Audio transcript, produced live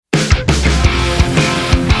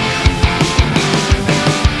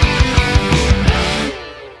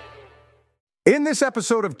In this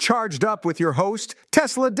episode of Charged Up with your host,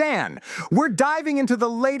 Tesla Dan, we're diving into the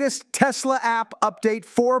latest Tesla app update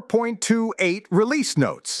 4.28 release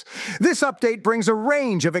notes. This update brings a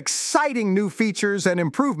range of exciting new features and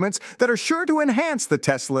improvements that are sure to enhance the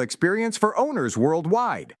Tesla experience for owners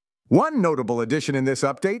worldwide. One notable addition in this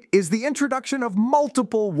update is the introduction of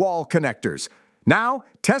multiple wall connectors. Now,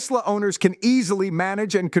 Tesla owners can easily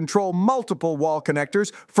manage and control multiple wall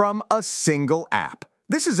connectors from a single app.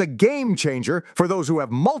 This is a game changer for those who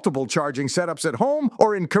have multiple charging setups at home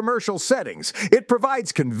or in commercial settings. It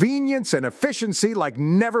provides convenience and efficiency like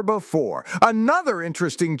never before. Another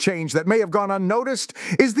interesting change that may have gone unnoticed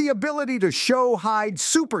is the ability to show-hide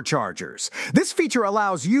superchargers. This feature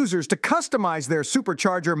allows users to customize their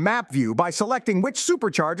supercharger map view by selecting which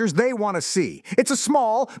superchargers they want to see. It's a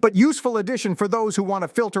small but useful addition for those who want to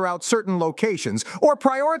filter out certain locations or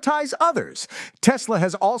prioritize others. Tesla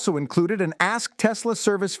has also included an Ask Tesla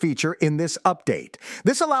service feature in this update.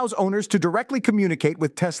 This allows owners to directly communicate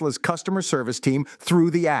with Tesla's customer service team through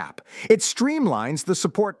the app. It streamlines the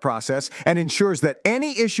support process and ensures that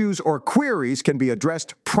any issues or queries can be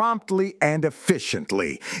addressed promptly and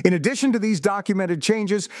efficiently. In addition to these documented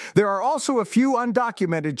changes, there are also a few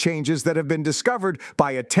undocumented changes that have been discovered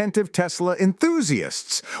by attentive Tesla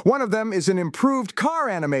enthusiasts. One of them is an improved car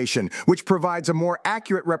animation, which provides a more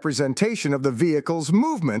accurate representation of the vehicle's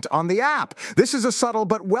movement on the app. This is a subtle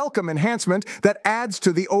but welcome enhancement that adds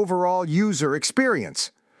to the overall user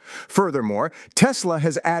experience. Furthermore, Tesla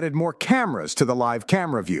has added more cameras to the live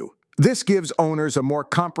camera view. This gives owners a more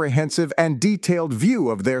comprehensive and detailed view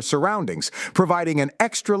of their surroundings, providing an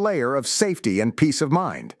extra layer of safety and peace of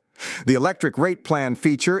mind. The electric rate plan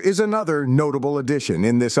feature is another notable addition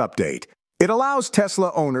in this update. It allows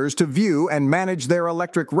Tesla owners to view and manage their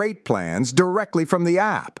electric rate plans directly from the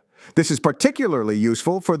app. This is particularly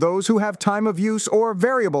useful for those who have time of use or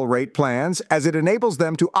variable rate plans, as it enables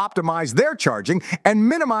them to optimize their charging and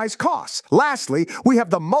minimize costs. Lastly, we have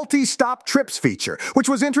the multi-stop trips feature, which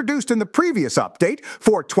was introduced in the previous update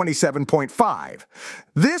for 27.5.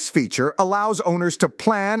 This feature allows owners to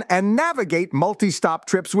plan and navigate multi-stop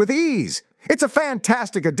trips with ease. It's a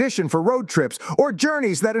fantastic addition for road trips or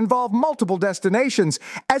journeys that involve multiple destinations,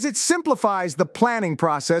 as it simplifies the planning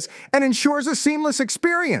process and ensures a seamless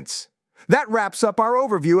experience. That wraps up our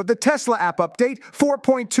overview of the Tesla app update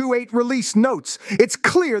 4.28 release notes. It's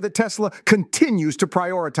clear that Tesla continues to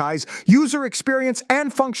prioritize user experience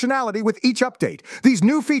and functionality with each update. These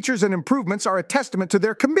new features and improvements are a testament to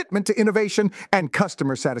their commitment to innovation and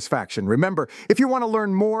customer satisfaction. Remember, if you want to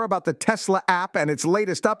learn more about the Tesla app and its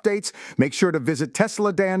latest updates, make sure to visit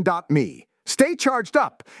tesladan.me. Stay charged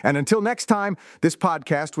up, and until next time, this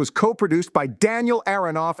podcast was co-produced by Daniel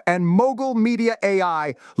Aronoff and Mogul Media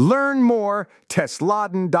AI. Learn more,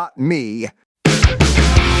 tesladan.me.